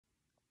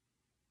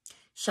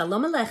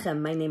Shalom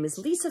Aleichem, my name is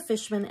Lisa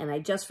Fishman and I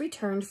just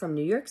returned from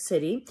New York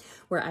City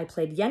where I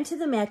played Yente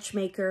the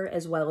Matchmaker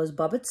as well as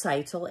Bubba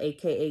Zeitel,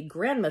 aka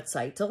Grandma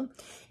Zeitel,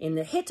 in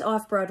the hit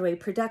off-Broadway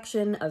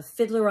production of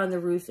Fiddler on the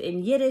Roof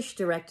in Yiddish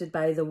directed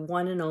by the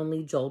one and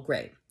only Joel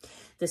Grey.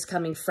 This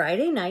coming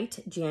Friday night,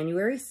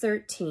 January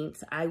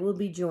 13th, I will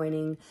be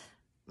joining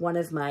one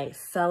of my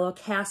fellow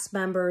cast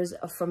members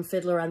from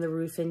Fiddler on the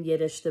Roof in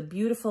Yiddish, the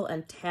beautiful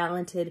and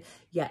talented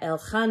Yael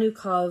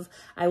Chanukov.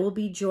 I will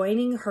be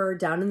joining her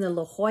down in the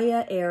La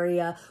Jolla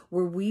area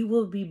where we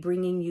will be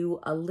bringing you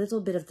a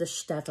little bit of the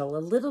shtetl, a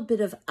little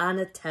bit of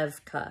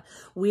Anatevke.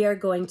 We are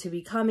going to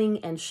be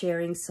coming and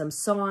sharing some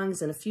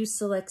songs and a few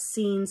select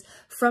scenes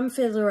from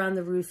Fiddler on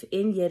the Roof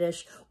in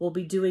Yiddish. We'll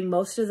be doing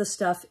most of the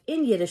stuff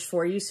in Yiddish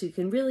for you so you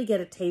can really get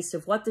a taste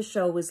of what the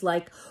show was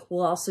like.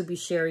 We'll also be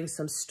sharing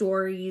some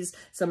stories,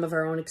 some of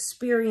our own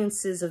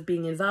experiences of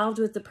being involved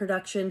with the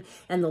production,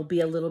 and there'll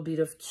be a little bit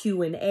of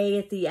Q&A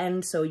at the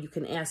end so you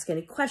can ask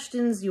any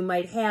questions you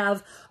might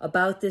have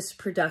about this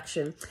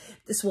production.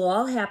 This will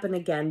all happen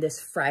again this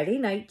Friday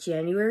night,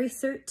 January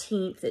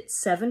 13th at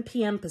 7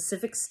 p.m.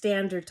 Pacific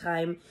Standard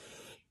Time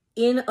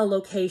in a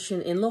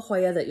location in La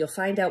Jolla that you'll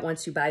find out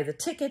once you buy the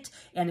ticket.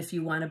 And if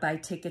you want to buy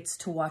tickets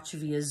to watch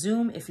via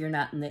Zoom, if you're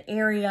not in the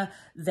area,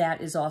 that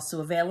is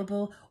also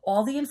available.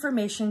 All the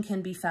information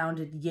can be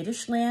found at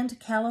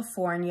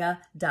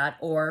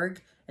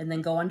yiddishlandcalifornia.org and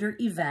then go under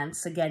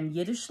events. Again,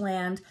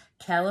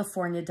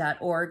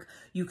 yiddishlandcalifornia.org.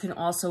 You can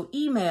also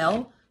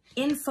email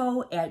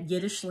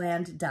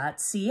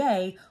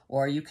info@yiddishland.ca,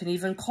 or you can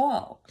even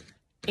call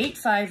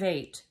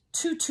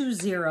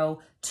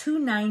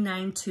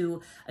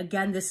 858-220-2992.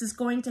 Again, this is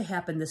going to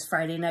happen this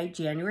Friday night,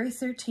 January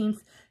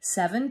 13th,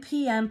 7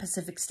 p.m.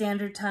 Pacific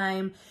Standard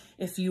Time.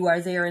 If you are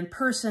there in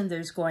person,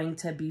 there's going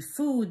to be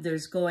food,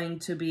 there's going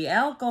to be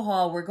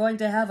alcohol. We're going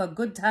to have a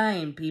good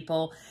time,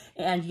 people,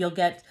 and you'll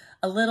get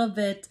a little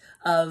bit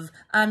of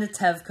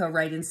Anatevke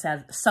right in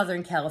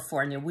Southern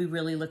California. We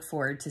really look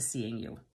forward to seeing you.